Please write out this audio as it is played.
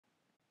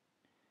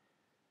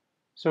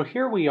So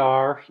here we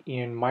are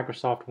in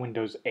Microsoft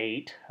Windows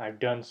 8. I've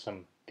done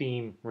some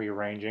theme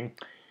rearranging,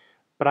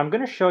 but I'm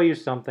going to show you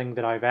something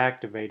that I've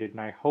activated,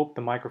 and I hope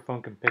the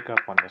microphone can pick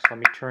up on this. Let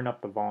me turn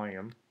up the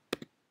volume.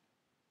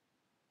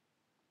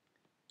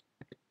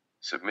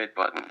 Submit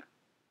button.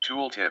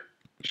 Tooltip.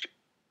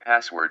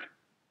 Password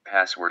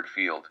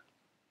field.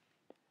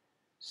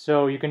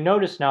 So you can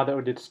notice now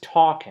that it's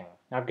talking.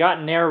 I've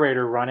got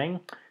Narrator running,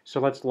 so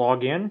let's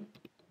log in.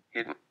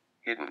 Hidden.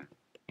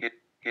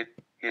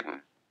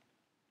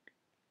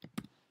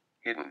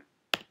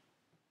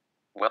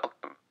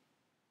 Welcome.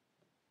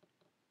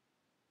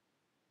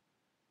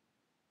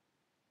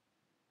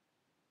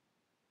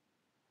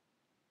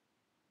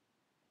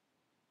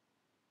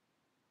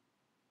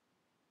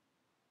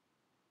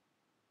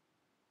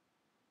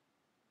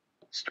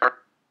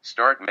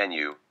 Start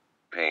menu.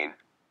 Pane.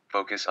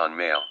 Focus on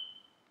mail.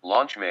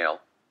 Launch mail.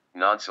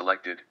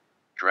 Non-selected.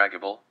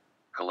 Draggable.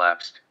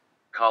 Collapsed.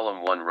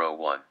 Column 1 row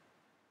 1.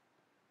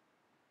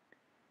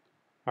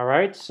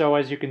 Alright, so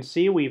as you can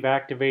see, we've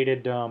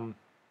activated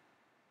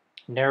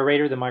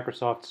Narrator, the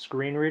Microsoft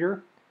screen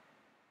reader.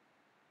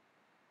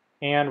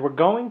 And we're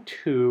going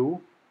to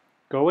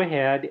go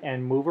ahead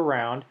and move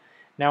around.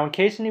 Now, in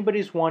case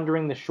anybody's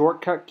wondering, the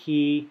shortcut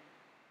key,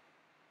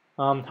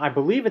 I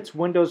believe it's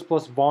Windows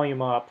plus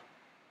volume up.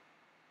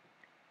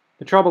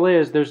 The trouble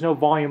is, there's no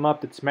volume up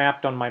that's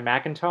mapped on my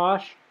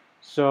Macintosh,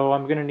 so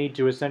I'm going to need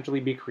to essentially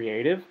be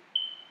creative.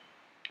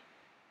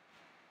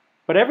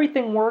 But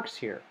everything works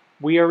here.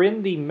 We are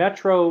in the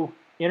Metro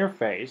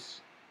interface,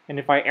 and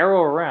if I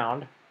arrow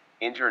around...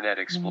 Internet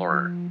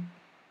Explorer.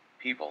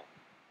 People.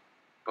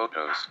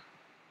 Photos.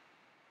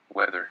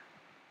 Weather.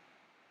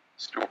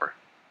 Store.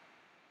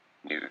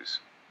 News.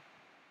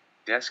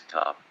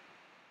 Desktop.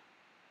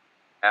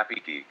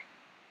 Happy Geek.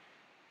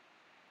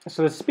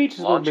 So the speech is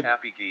a little bit...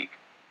 Happy Geek.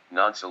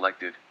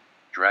 Non-selected.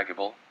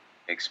 Draggable.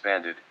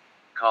 Expanded.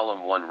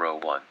 Column 1 row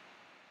 1.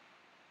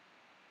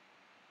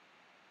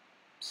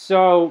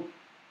 So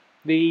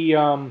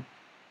the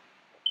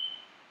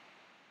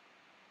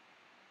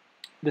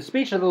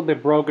speech is a little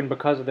bit broken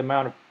because of the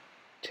amount of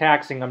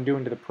taxing I'm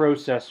doing to the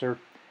processor.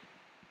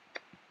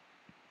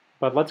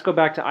 But let's go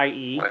back to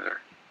IE. Weather.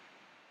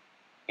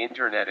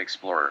 Internet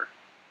Explorer.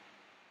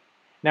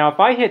 Now if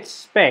I hit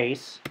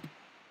space...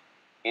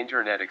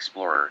 Internet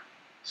Explorer.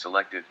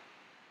 Selected.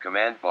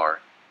 Command bar.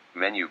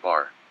 Menu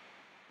bar.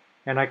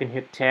 And I can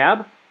hit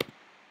tab.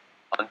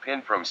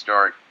 Unpin from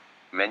start.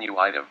 Menu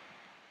item.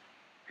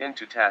 Pin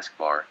to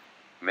taskbar.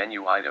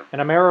 Menu item.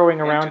 And I'm arrowing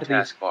around to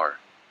taskbar.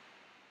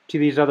 To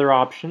these other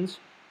options.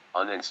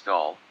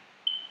 Uninstall.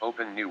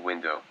 Open new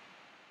window.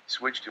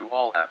 Switch to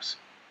all apps.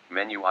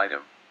 Menu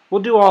item.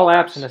 We'll do all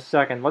apps in a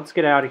second. Let's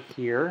get out of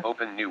here.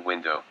 Open new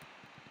window.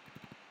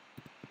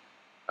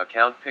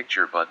 Account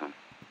picture button.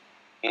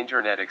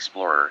 Internet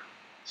Explorer.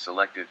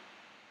 Selected.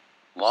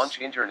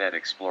 Launch Internet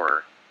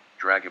Explorer.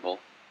 Draggable.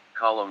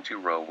 Column 2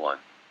 row 1.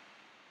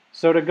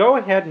 So to go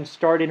ahead and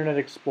start Internet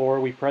Explorer,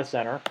 we press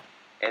enter.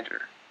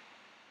 Enter.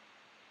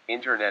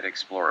 Internet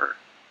Explorer.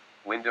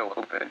 Window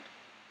opened.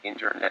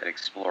 Internet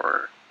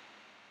Explorer.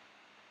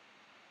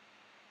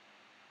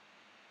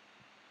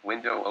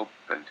 Window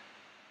opened.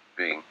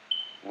 Bing.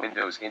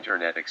 Windows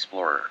Internet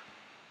Explorer.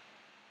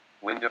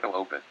 Window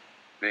open.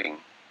 Bing.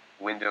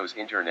 Windows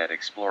Internet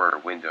Explorer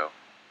window.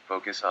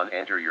 Focus on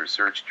enter your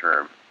search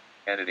term.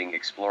 Editing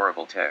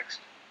explorable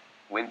text.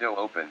 Window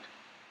opened.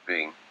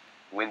 Bing.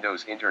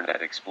 Windows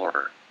Internet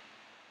Explorer.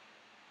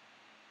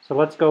 So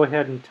let's go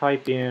ahead and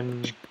type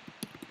in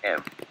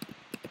M.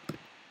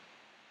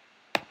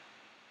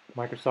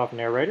 Microsoft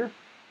Narrator.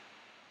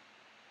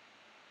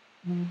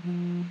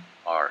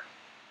 R.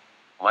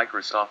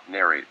 Microsoft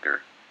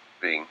Narrator.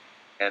 Bing.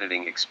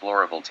 Editing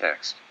explorable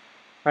text.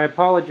 I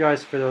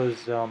apologize for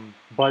those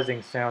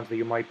buzzing sounds that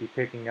you might be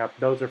picking up.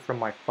 Those are from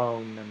my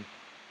phone, and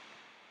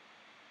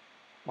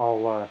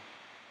I'll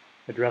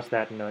address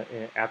that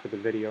after the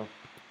video.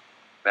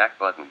 Back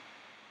button.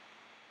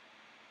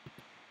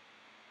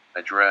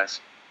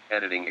 Address.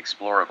 Editing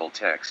explorable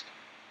text.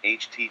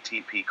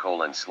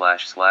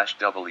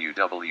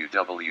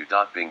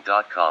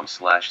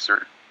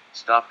 http://www.bing.com/search.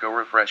 Stop go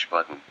refresh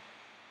button.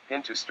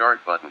 Pin to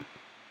start button.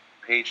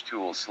 Page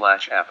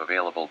tools/app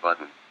available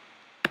button.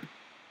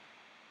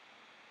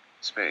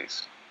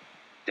 Space.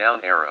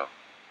 Down arrow.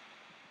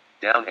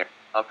 Down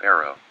up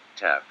arrow.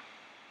 Tab.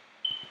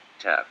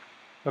 Tab.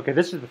 Okay,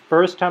 this is the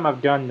first time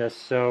I've done this,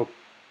 so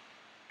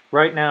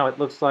right now it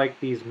looks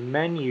like these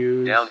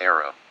menus... Down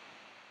arrow.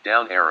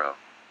 Down arrow.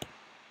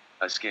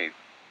 Escape.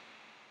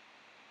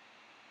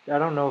 I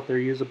don't know if they're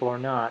usable or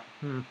not.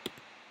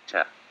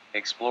 Tab.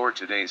 Explore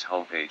today's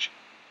homepage.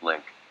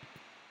 Link.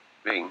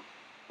 Bing.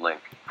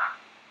 Link.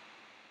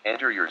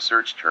 Enter your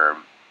search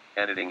term.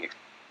 Editing.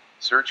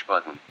 Search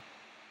button.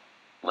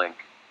 Link.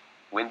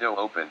 Window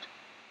opened.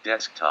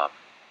 Desktop.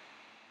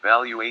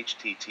 Value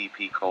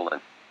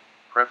http://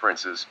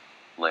 Preferences.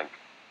 Link.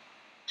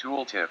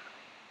 Tooltip.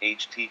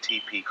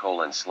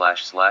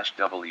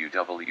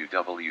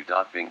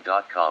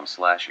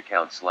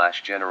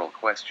 http://www.bing.com/account/general ?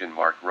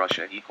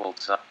 Russia =.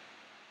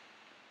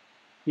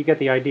 You get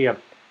the idea.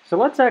 So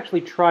let's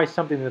actually try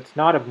something that's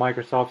not of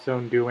Microsoft's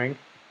own doing.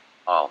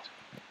 Alt.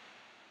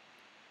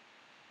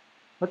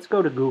 Let's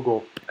go to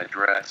Google.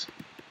 Address.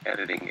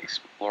 Editing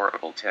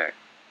explorable text.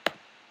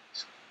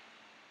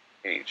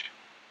 H.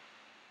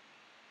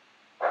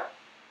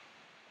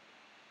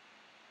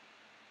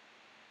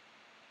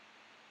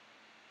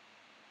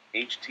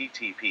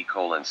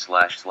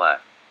 http://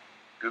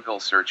 Google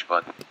search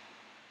button.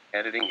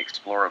 Editing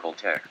explorable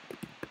text.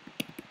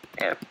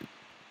 M.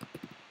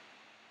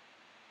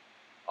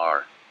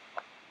 R.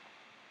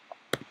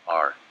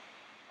 R.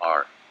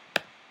 R.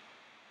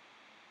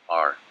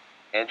 R.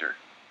 Enter.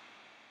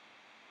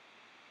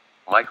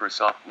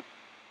 Microsoft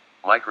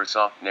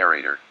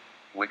Narrator,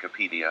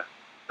 Wikipedia,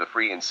 the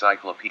free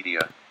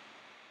encyclopedia.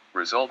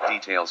 Result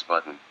details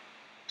button.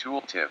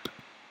 Tooltip.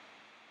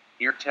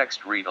 Here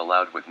text read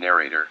aloud with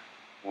Narrator,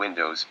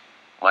 Windows,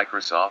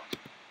 Microsoft.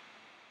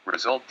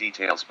 Result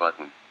details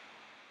button.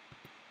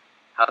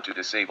 How to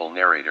disable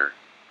Narrator,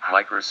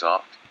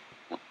 Microsoft.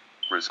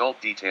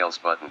 Result details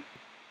button.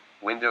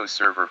 Windows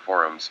Server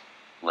Forums,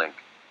 link.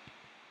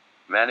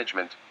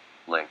 Management,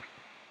 link.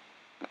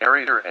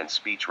 Narrator and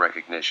speech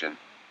recognition,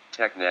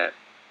 TechNet,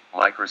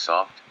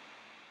 Microsoft.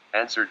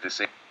 Answered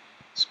disable.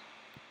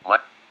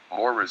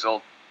 More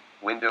result,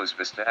 Windows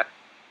Vista.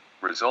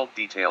 Result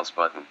details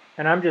button.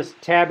 And I'm just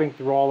tabbing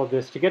through all of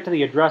this. To get to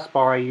the address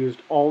bar, I used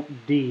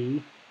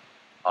Alt-D.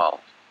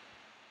 Alt.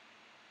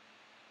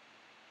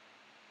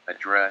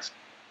 Address.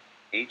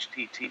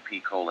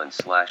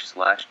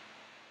 http://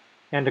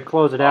 And to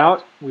close it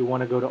out, we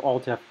want to go to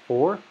Alt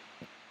F4.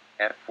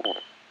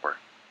 F4.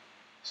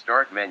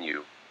 Start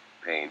menu,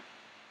 pane,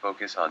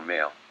 focus on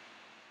mail.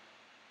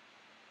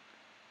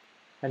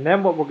 And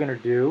then what we're going to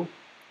do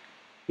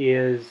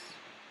is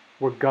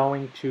we're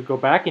going to go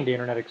back into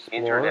Internet Explorer.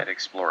 Internet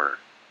Explorer.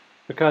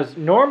 Because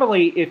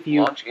normally if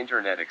you... Launch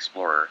Internet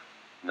Explorer,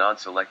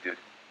 non-selected,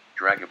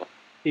 draggable.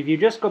 If you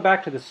just go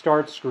back to the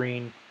start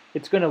screen,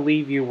 it's going to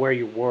leave you where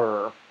you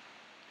were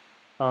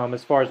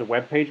as far as the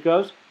web page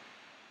goes.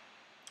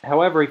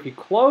 However, if you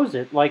close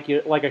it, like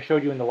I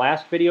showed you in the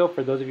last video,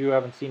 for those of you who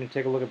haven't seen it,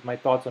 take a look at my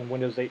thoughts on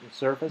Windows 8 and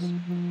Surface.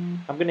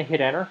 I'm going to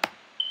hit Enter.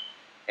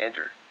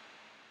 Enter.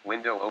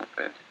 Window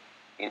opened.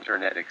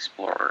 Internet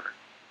Explorer.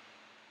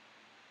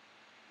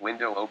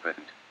 Window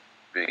opened.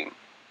 Bing.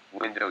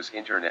 Windows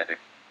Internet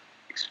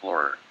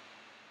Explorer.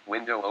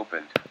 Window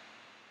opened.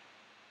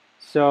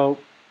 So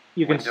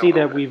you can Window see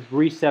that opened. we've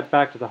reset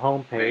back to the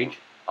home page.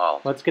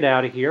 Alt. Let's get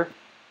out of here.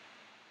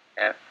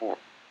 F4.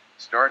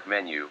 Start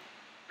menu.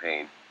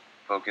 Pane.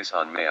 Focus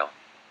on mail.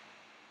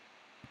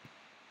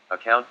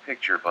 Account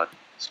picture button.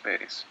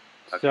 Space.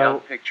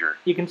 Account picture.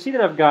 You can see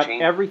that I've got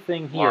Change.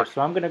 everything here, Lock.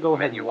 so I'm going to go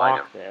ahead Menu and lock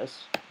item.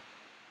 this.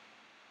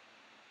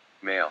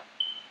 Mail.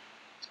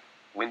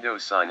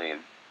 Windows sign in.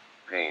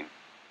 Pane.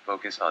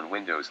 Focus on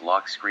Windows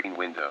lock screen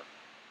window.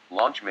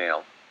 Launch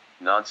mail.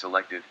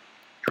 Non-selected.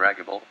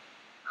 Draggable.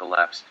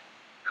 Collapsed.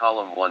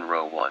 Column 1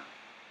 row 1.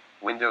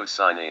 Windows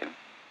sign in.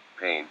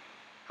 Pane.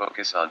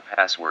 Focus on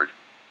password.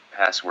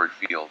 Password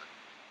field.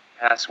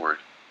 Password.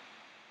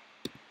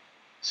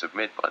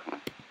 Submit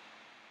button.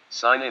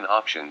 Sign in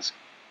options.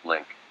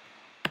 Link.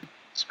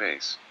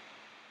 Space.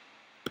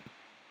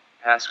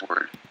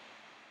 Password.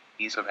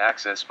 Ease of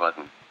access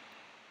button.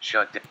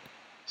 Shut down.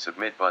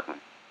 Submit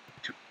button.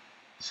 To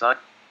sign.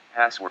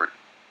 Password.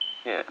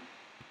 PIN.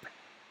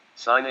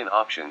 Sign in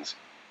options.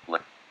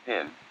 Link.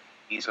 PIN.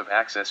 Ease of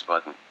access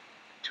button.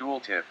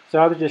 Tooltip. So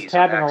I was just Ease of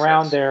tabbing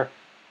around access. there,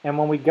 and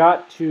when we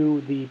got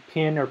to the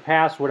PIN or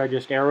password, I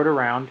just arrowed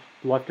around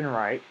left and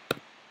right.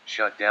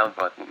 Shut down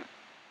button.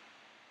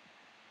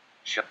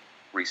 Shut.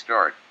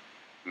 Restart.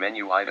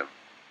 Menu item.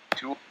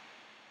 Tool.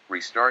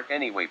 Restart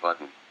anyway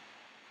button.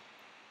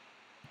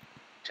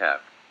 Tab.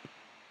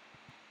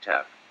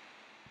 Tab.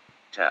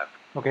 Tab.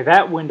 Okay,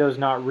 that window's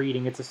not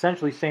reading. It's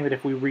essentially saying that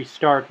if we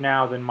restart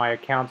now, then my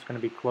account's going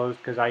to be closed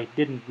because I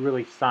didn't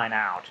really sign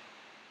out.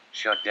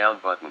 Shut down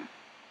button.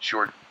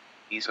 Short.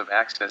 Ease of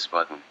access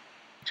button.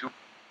 Tool.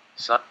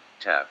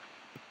 Tab.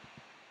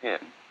 Pin.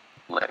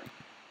 Len.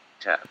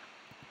 Tab.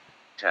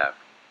 Tab.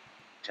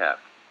 Tab.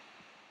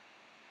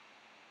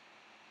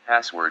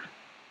 Password.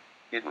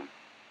 Hidden.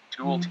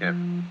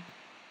 Tooltip.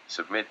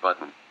 Submit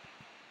button.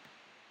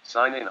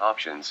 Sign in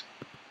options.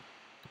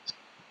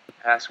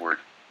 Password.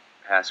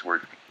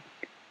 Password.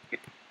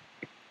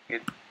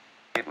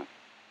 Hidden.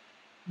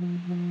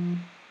 And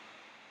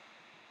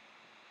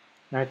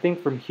I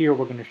think from here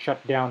we're going to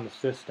shut down the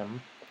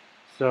system.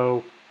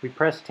 So we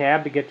press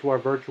tab to get to our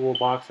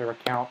Virtualbox or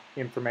account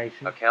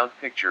information. Account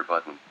picture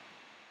button.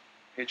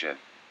 Pigeon.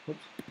 Oops.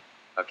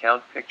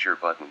 Account picture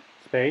button.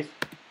 Space.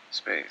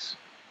 Space.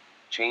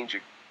 Change.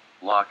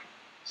 Lock.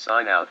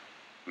 Sign out.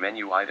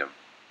 Menu item.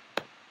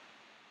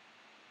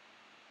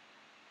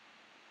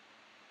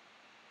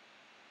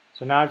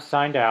 So now I've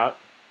signed out.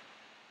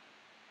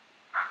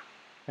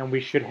 And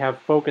we should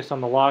have focus on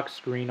the lock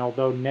screen,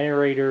 although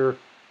Narrator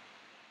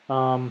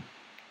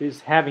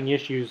is having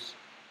issues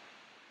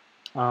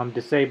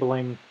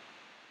disabling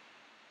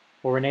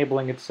or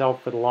enabling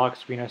itself for the lock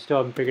screen. I still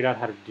haven't figured out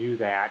how to do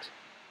that.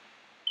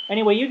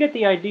 Anyway, you get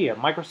the idea.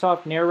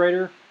 Microsoft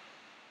Narrator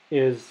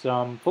is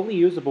fully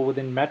usable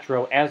within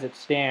Metro as it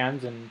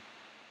stands, and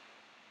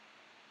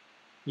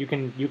you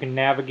can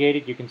navigate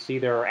it. You can see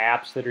there are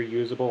apps that are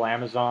usable.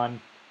 Amazon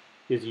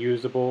is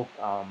usable.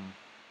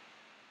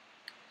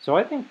 So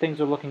I think things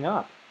are looking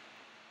up.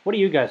 What do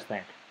you guys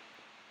think?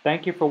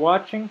 Thank you for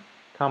watching.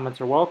 Comments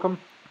are welcome,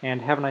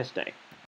 and have a nice day.